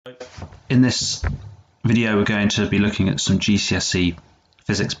In this video we're going to be looking at some GCSE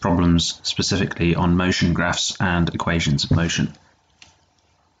Physics problems, specifically on motion graphs and equations of motion.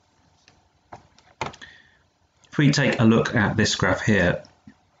 If we take a look at this graph here,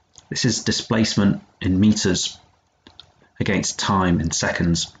 this is displacement in meters against time in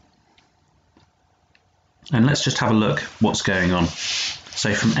seconds. And let's just have a look what's going on.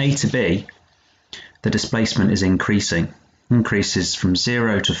 So from A to B, the displacement is increasing. Increases from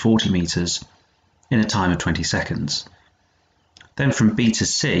 0 to 40 meters in a time of 20 seconds. Then from B to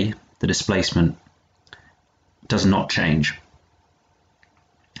C, the displacement does not change.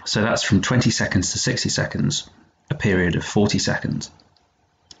 So that's from 20 seconds to 60 seconds, a period of 40 seconds.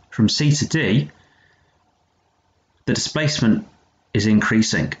 From C to D, the displacement is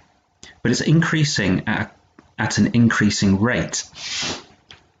increasing, but it's increasing at an increasing rate,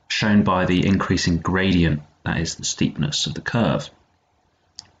 shown by the increasing gradient, that is the steepness of the curve.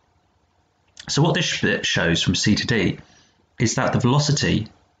 So what this bit shows from C to D is that the velocity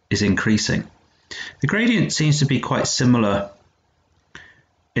is increasing. The gradient seems to be quite similar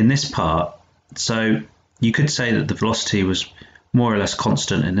in this part, so you could say that the velocity was more or less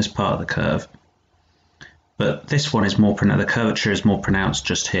constant in this part of the curve, but this one is more pronounced, the curvature is more pronounced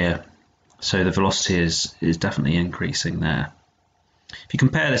just here, so the velocity is definitely increasing there. If you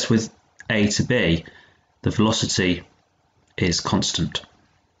compare this with A to B, the velocity is constant.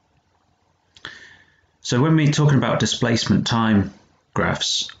 So when we're talking about displacement time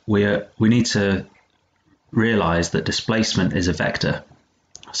graphs, we need to realize that displacement is a vector.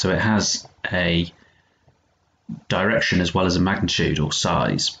 So it has a direction as well as a magnitude or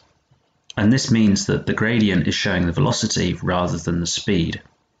size. And this means that the gradient is showing the velocity rather than the speed.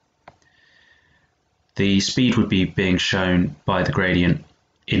 The speed would be being shown by the gradient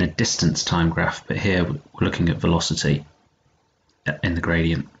in a distance time graph, but here we're looking at velocity in the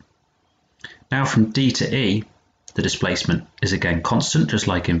gradient. Now from D to E, the displacement is again constant, just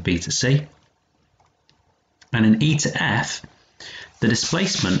like in B to C. And in E to F, the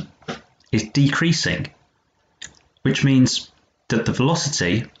displacement is decreasing, which means that the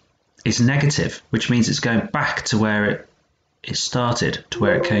velocity is negative, which means it's going back to where it started, to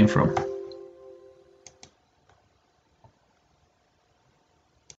where it came from.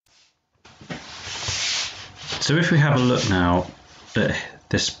 So if we have a look now at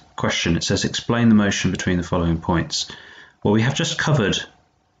this question, it says explain the motion between the following points. Well, we have just covered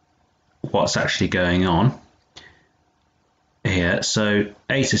what's actually going on here. So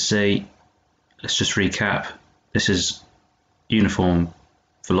A to C, let's just recap. This is uniform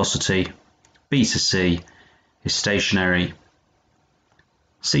velocity. B to C is stationary.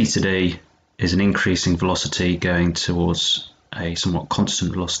 C to D is an increasing velocity going towards a somewhat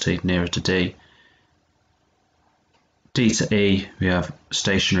constant velocity nearer to D. D to E, we have a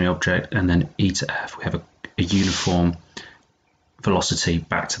stationary object, and then E to F, we have a uniform velocity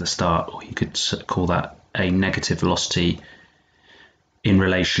back to the start, or you could call that a negative velocity in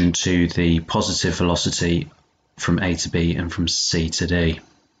relation to the positive velocity from A to B and from C to D.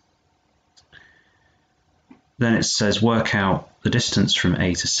 Then it says work out the distance from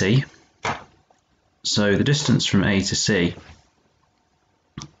A to C. So the distance from A to C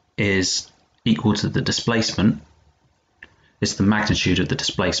is equal to the displacement. It's the magnitude of the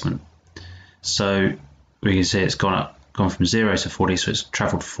displacement. So we can see it's gone from 0 to 40, so it's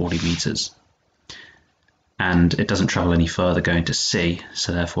traveled 40 meters. And it doesn't travel any further going to C,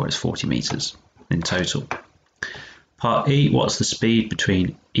 so therefore it's 40 meters in total. Part E, what's the speed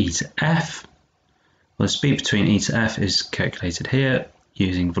between E to F? Well, the speed between E to F is calculated here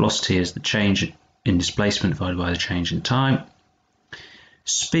using velocity as the change in displacement divided by the change in time.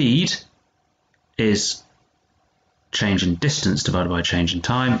 Speed is change in distance divided by change in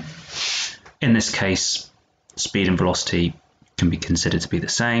time. In this case, speed and velocity can be considered to be the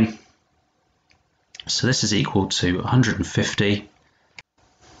same. So this is equal to 150 .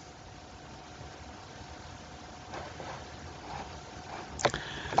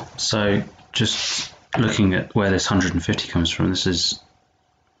 So just looking at where this 150 comes from, this is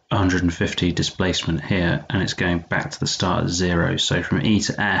 150 displacement here, and it's going back to the start at 0. So from E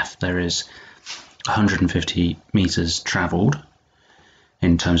to F, there is 150 meters traveled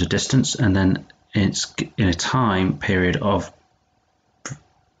in terms of distance, and then it's in a time period of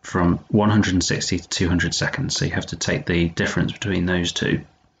from 160 to 200 seconds. So you have to take the difference between those two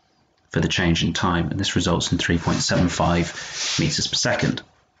for the change in time, and this results in 3.75 meters per second.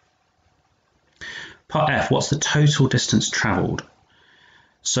 Part F, what's the total distance traveled?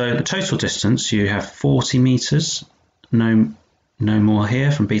 So the total distance, you have 40 meters, no more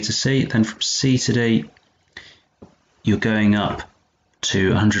here from B to C. Then from C to D, you're going up to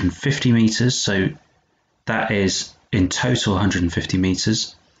 150 meters, so that is in total 150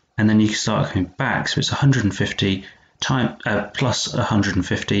 meters, and then you can start coming back, so it's 150 plus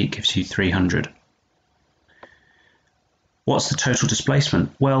 150 gives you 300. What's the total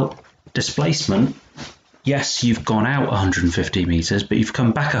displacement? Well, displacement, yes, you've gone out 150 meters, but you've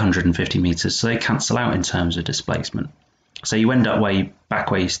come back 150 meters, so they cancel out in terms of displacement. So you end up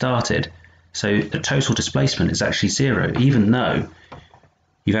back where you started. So the total displacement is actually zero, even though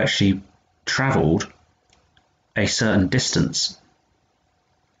you've actually traveled a certain distance.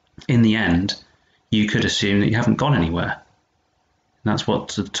 In the end, you could assume that you haven't gone anywhere. And that's what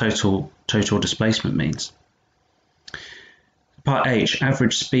the total displacement means. Part H,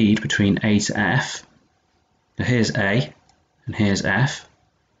 average speed between A to F. Now here's A and here's F.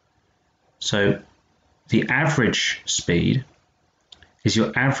 So the average speed is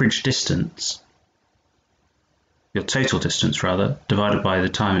your average distance, your total distance rather, divided by the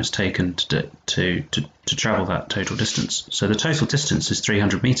time it's taken to travel that total distance. So the total distance is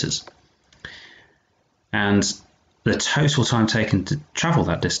 300 meters. And the total time taken to travel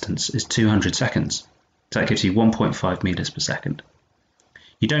that distance is 200 seconds. So that gives you 1.5 meters per second.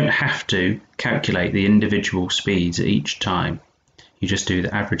 You don't have to calculate the individual speeds at each time. You just do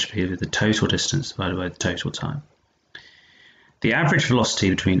the average speed with the total distance divided by the total time. The average velocity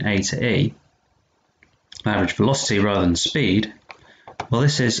between A to E, average velocity rather than speed, well,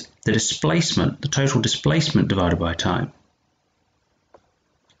 this is the displacement, the total displacement divided by time.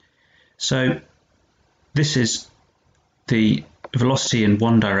 So this is the velocity in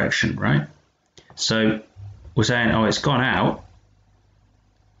one direction, right? So we're saying, oh, it's gone out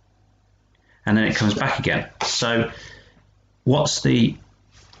and then it comes back again. So what's the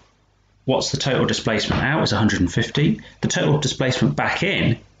total displacement out is 150. The total displacement back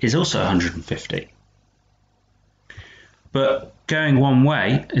in is also 150. But going one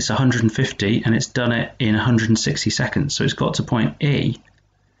way, it's 150 and it's done it in 160 seconds. So it's got to point E,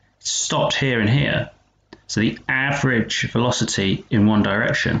 it's stopped here and here. So the average velocity in one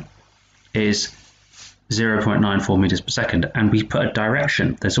direction is 0.94 meters per second. And we put a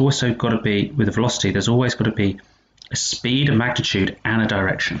direction. There's also got to be, with a velocity, there's always got to be a speed, a magnitude, and a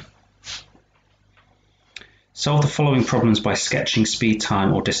direction. Solve the following problems by sketching speed,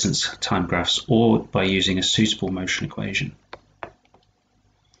 time, or distance time graphs, or by using a suitable motion equation.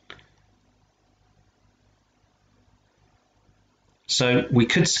 So we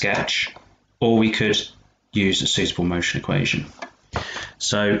could sketch, or we could use a suitable motion equation.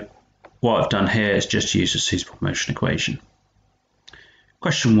 So what I've done here is just use a suitable motion equation.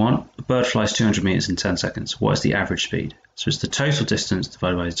 Question 1, a bird flies 200 meters in 10 seconds. What is the average speed? So it's the total distance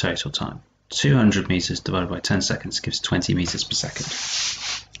divided by the total time. 200 meters divided by 10 seconds gives 20 meters per second.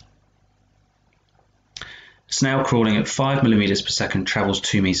 A snail crawling at 5 millimeters per second travels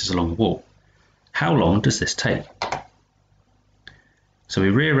 2 meters along the wall. How long does this take? So we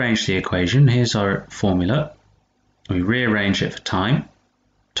rearrange the equation. Here's our formula. We rearrange it for time.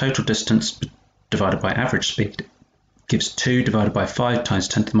 Total distance divided by average speed gives 2 divided by 5 times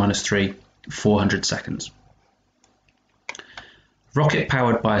 10 to the minus 3, 400 seconds. Rocket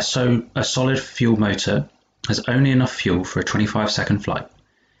powered by a solid fuel motor has only enough fuel for a 25-second flight.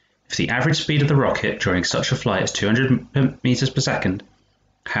 If the average speed of the rocket during such a flight is 200 meters per second,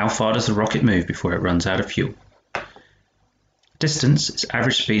 how far does the rocket move before it runs out of fuel? Distance is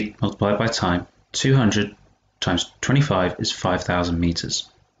average speed multiplied by time. 200 times 25 is 5,000 meters.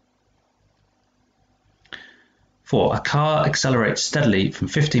 4. A car accelerates steadily from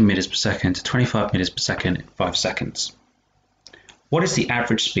 15 meters per second to 25 meters per second in 5 seconds. What is the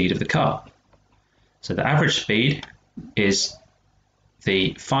average speed of the car? So the average speed is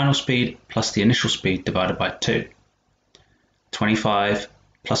the final speed plus the initial speed divided by 2. 25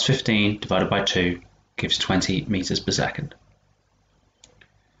 plus 15 divided by 2 gives 20 meters per second.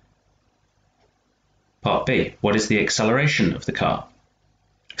 Part B, what is the acceleration of the car?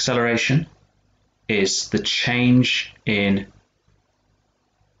 Acceleration is the change in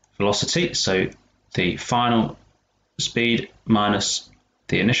velocity, so the final speed minus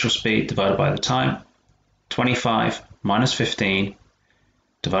the initial speed divided by the time. 25 minus 15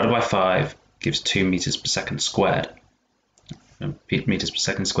 divided by 5 gives 2 meters per second squared. Meters per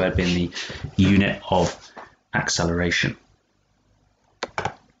second squared being the unit of acceleration.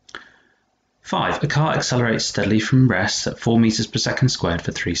 5. A car accelerates steadily from rest at 4 meters per second squared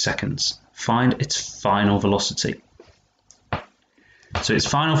for 3 seconds. Find its final velocity. So its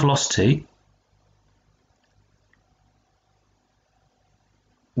final velocity,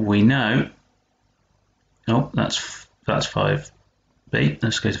 we know, that's 5b,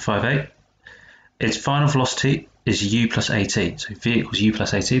 let's go to 5a. Its final velocity is u plus at. So v equals u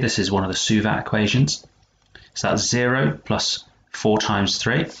plus at. This is one of the Suvat equations. So that's 0 plus 4 times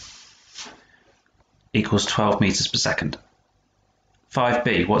 3 equals 12 meters per second.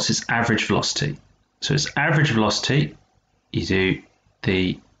 5b, what's its average velocity? So its average velocity, you do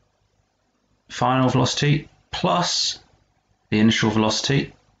the final velocity plus the initial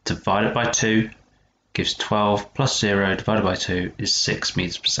velocity divided by 2 gives 12 plus 0 divided by 2 is 6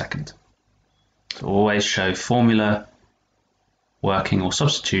 meters per second. So always show formula, working or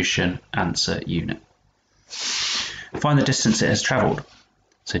substitution, answer unit. Find the distance it has travelled.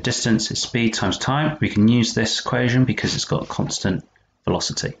 So distance is speed times time. We can use this equation because it's got a constant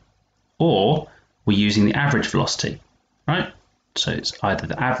velocity. Or we're using the average velocity, right? So it's either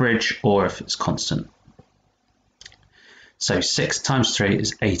the average or if it's constant. So 6 times 3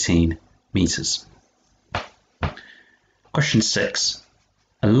 is 18 meters. Question 6.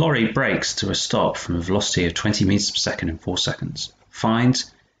 A lorry brakes to a stop from a velocity of 20 meters per second in 4 seconds. Find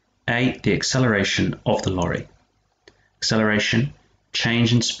A, the acceleration of the lorry. Acceleration,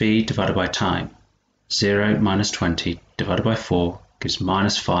 change in speed divided by time. 0 minus 20 divided by 4 gives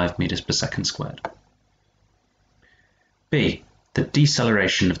minus 5 meters per second squared. B, the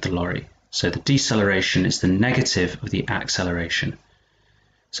deceleration of the lorry. So the deceleration is the negative of the acceleration.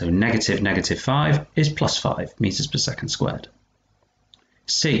 So negative 5 is plus 5 meters per second squared.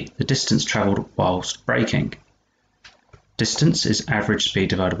 C, the distance travelled whilst braking. Distance is average speed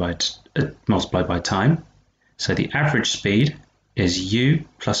divided by multiplied by time. So the average speed is u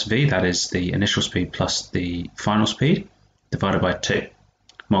plus v, that is the initial speed plus the final speed, divided by 2,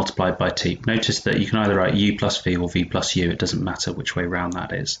 multiplied by t. Notice that you can either write u plus v or v plus u. It doesn't matter which way round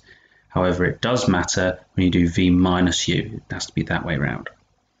that is. However, it does matter when you do v minus u. It has to be that way round.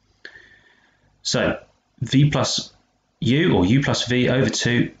 So v plus u, or u plus v over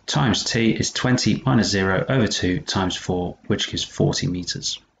 2 times t is 20 minus 0 over 2 times 4, which gives 40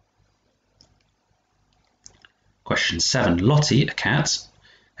 meters. Question 7. Lottie, a cat,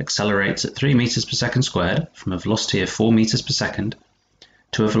 accelerates at 3 meters per second squared from a velocity of 4 meters per second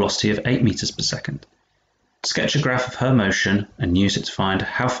to a velocity of 8 meters per second. Sketch a graph of her motion and use it to find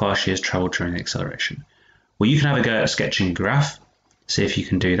how far she has travelled during the acceleration. Well, you can have a go at sketching a graph, see if you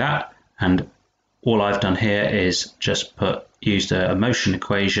can do that, and all I've done here is just used a motion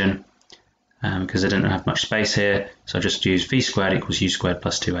equation because I didn't have much space here, so I just used v squared equals u squared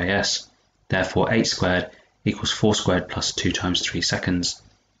plus 2as. Therefore 8 squared equals 4 squared plus 2 times 3 seconds.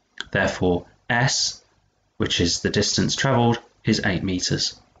 Therefore s, which is the distance travelled, is 8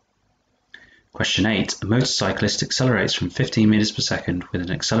 meters. Question 8. A motorcyclist accelerates from 15 meters per second with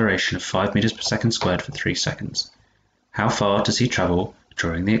an acceleration of 5 meters per second squared for 3 seconds. How far does he travel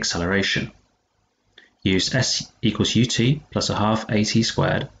during the acceleration? Use s equals ut plus a half at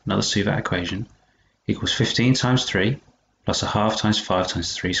squared, another Suvat equation, equals 15 times 3 plus a half times 5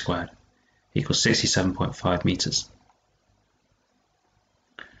 times 3 squared, equals 67.5 meters.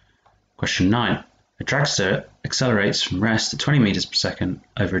 Question 9. A dragster accelerates from rest at 20 meters per second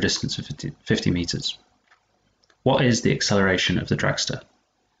over a distance of 50 meters. What is the acceleration of the dragster?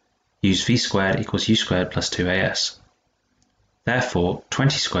 Use v squared equals u squared plus 2as. Therefore,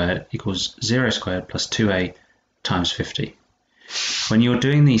 20 squared equals 0 squared plus 2a times 50. When you're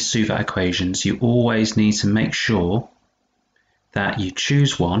doing these Suvat equations, you always need to make sure that you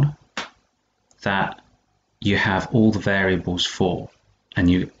choose one that you have all the variables for,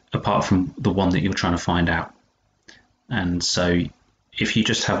 and apart from the one that you're trying to find out. And so if you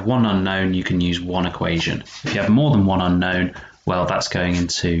just have one unknown, you can use one equation. If you have more than one unknown, well, that's going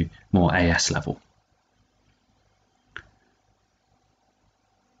into more AS level.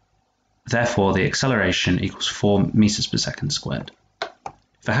 Therefore, the acceleration equals 4 meters per second squared.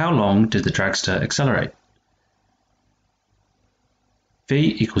 For how long did the dragster accelerate?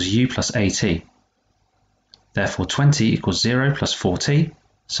 V equals u plus at. Therefore, 20 equals 0 plus 4t,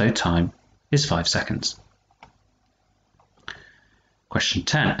 so time is 5 seconds. Question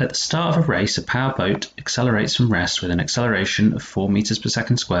 10. At the start of a race, a powerboat accelerates from rest with an acceleration of 4 meters per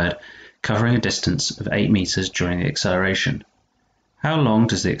second squared, covering a distance of 8 meters during the acceleration. How long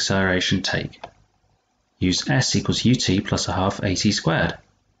does the acceleration take? Use s equals ut plus a half at squared.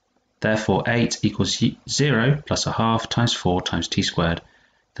 Therefore 8 equals 0 plus a half times 4 times t squared.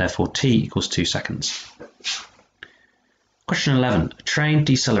 Therefore t equals 2 seconds. Question 11. A train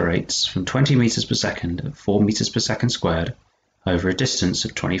decelerates from 20 meters per second at 4 meters per second squared over a distance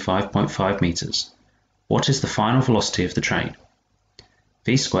of 25.5 meters. What is the final velocity of the train?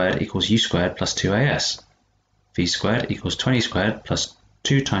 V squared equals u squared plus 2as. V squared equals 20 squared plus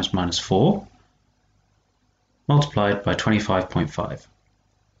 2 times minus 4 multiplied by 25.5.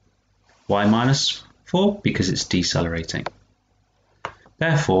 Y minus 4 because it's decelerating.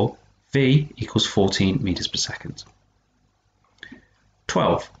 Therefore, v equals 14 meters per second.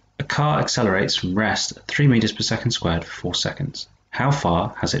 12. A car accelerates from rest at 3 meters per second squared for 4 seconds. How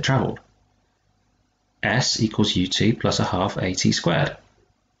far has it travelled? S equals ut plus a half at squared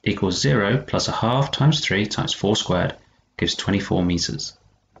equals 0 plus a half times 3 times 4 squared gives 24 meters.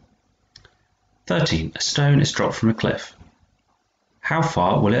 13. A stone is dropped from a cliff. How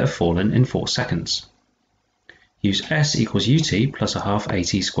far will it have fallen in 4 seconds? Use S equals ut plus a half at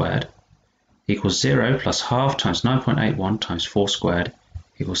squared equals 0 plus half times 9.81 times 4 squared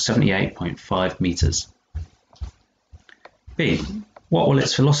equals 78.5 meters. B. What will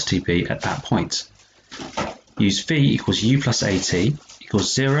its velocity be at that point? Use v equals u plus at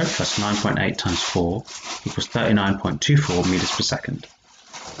equals 0 plus 9.8 times 4 equals 39.24 meters per second.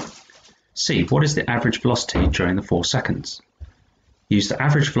 C. What is the average velocity during the 4 seconds? Use the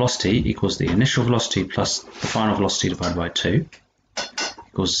average velocity equals the initial velocity plus the final velocity divided by 2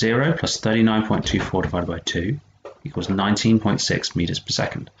 equals 0 plus 39.24 divided by 2 equals 19.6 meters per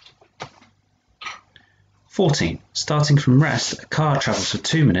second. 14. Starting from rest, a car travels for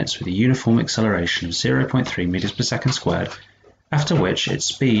 2 minutes with a uniform acceleration of 0.3 meters per second squared, after which its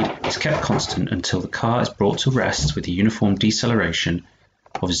speed is kept constant until the car is brought to rest with a uniform deceleration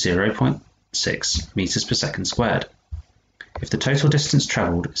of 0.6 meters per second squared. If the total distance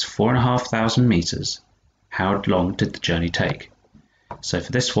travelled is 4,500 meters, how long did the journey take? So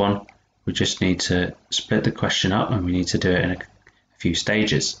for this one, we just need to split the question up and we need to do it in a few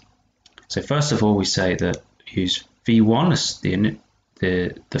stages. So first of all, we say that use v1 as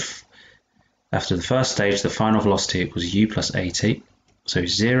after the first stage, the final velocity equals u plus at. So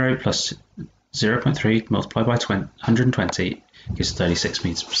 0 plus 0.3 multiplied by 120 gives 36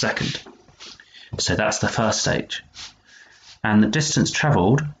 meters per second. So that's the first stage. And the distance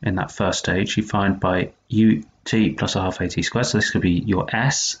travelled in that first stage you find by ut plus a half at squared. So this could be your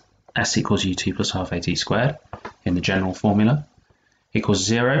s equals ut plus half at squared in the general formula, equals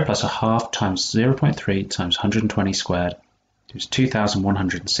 0 plus a half times 0.3 times 120 squared, gives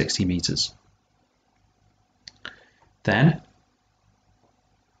 2,160 meters. Then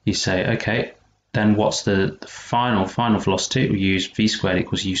you say, okay, then what's the final velocity? We use v squared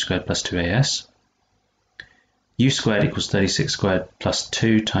equals u squared plus 2as. U squared equals 36 squared plus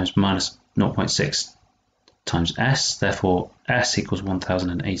 2 times minus 0.6 times s, therefore s equals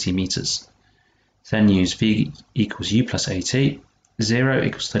 1080 meters. Then use v equals u plus at, 0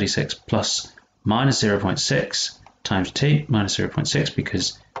 equals 36 plus minus 0.6 times t minus 0.6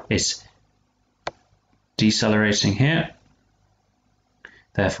 because it's decelerating here.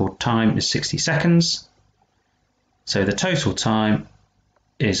 Therefore time is 60 seconds. So the total time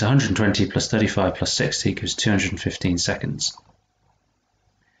is 120 plus 35 plus 60 gives 215 seconds.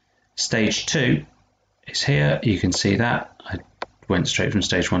 Stage 2 is here. You can see that. I went straight from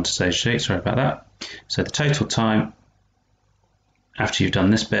stage 1 to stage 2, sorry about that. So the total time after you've done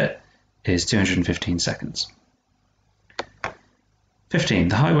this bit is 215 seconds. 15.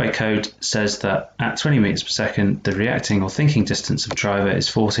 The highway code says that at 20 meters per second, the reacting or thinking distance of a driver is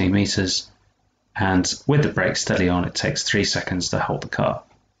 14 meters, and with the brake steadily on, it takes 3 seconds to hold the car.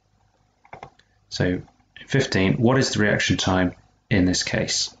 So 15, what is the reaction time in this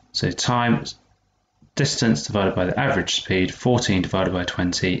case? So time, distance divided by the average speed, 14 divided by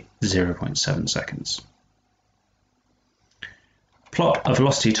 20, 0.7 seconds. Plot a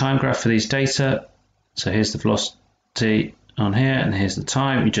velocity time graph for these data. So here's the velocity on here and here's the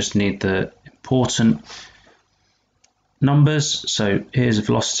time. You just need the important numbers. So here's a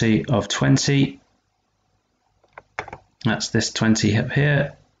velocity of 20. That's this 20 up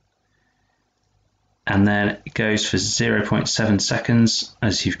here. And then it goes for 0.7 seconds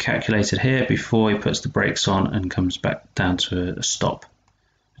as you've calculated here before he puts the brakes on and comes back down to a stop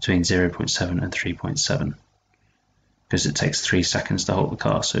between 0.7 and 3.7 because it takes 3 seconds to hold the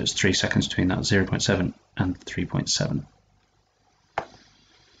car. So it's 3 seconds between that 0.7 and 3.7.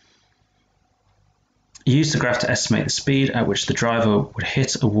 Use the graph to estimate the speed at which the driver would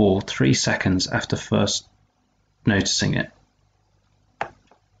hit a wall 3 seconds after first noticing it.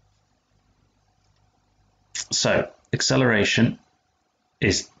 So acceleration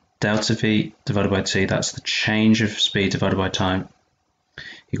is delta v divided by t, that's the change of speed divided by time,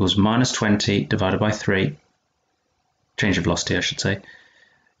 equals minus 20 divided by 3, change of velocity I should say,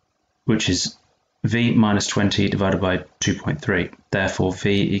 which is v minus 20 divided by 2.3, therefore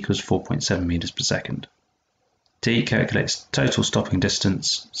v equals 4.7 meters per second. T calculates total stopping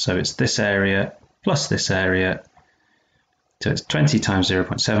distance, so it's this area plus this area, so it's 20 times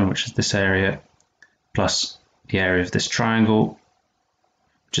 0.7, which is this area, plus the area of this triangle,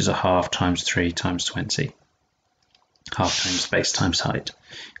 which is a half times 3 times 20. Half times space times height,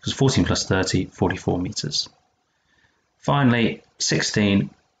 equals 14 plus 30, 44 meters. Finally, 16,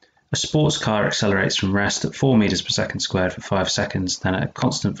 a sports car accelerates from rest at 4 meters per second squared for 5 seconds, then at a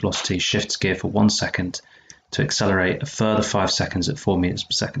constant velocity shifts gear for 1 second to accelerate a further 5 seconds at 4 meters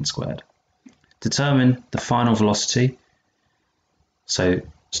per second squared. Determine the final velocity. So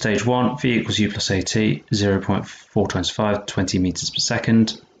stage 1, v equals u plus at, 0.4 times 5, 20 meters per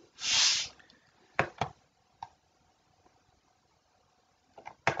second.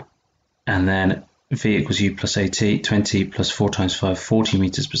 And then v equals u plus at, 20 plus 4 times 5, 40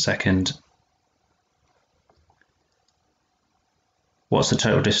 meters per second. What's the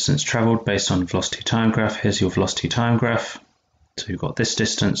total distance travelled based on velocity time graph? Here's your velocity time graph. So you've got this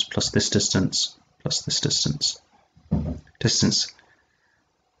distance plus this distance plus this distance. Distance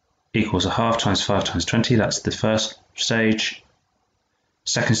equals a half times 5 times 20, that's the first stage.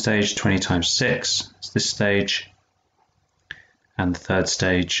 Second stage, 20 times 6, is this stage. And the third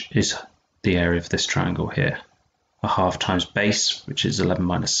stage is the area of this triangle here. A half times base, which is 11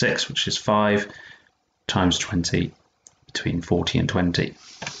 minus 6, which is 5, times 20, between 40 and 20.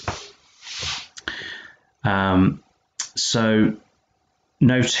 So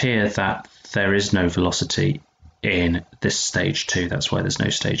note here that there is no velocity in this stage 2. That's why there's no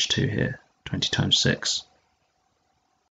stage 2 here, 20 times 6.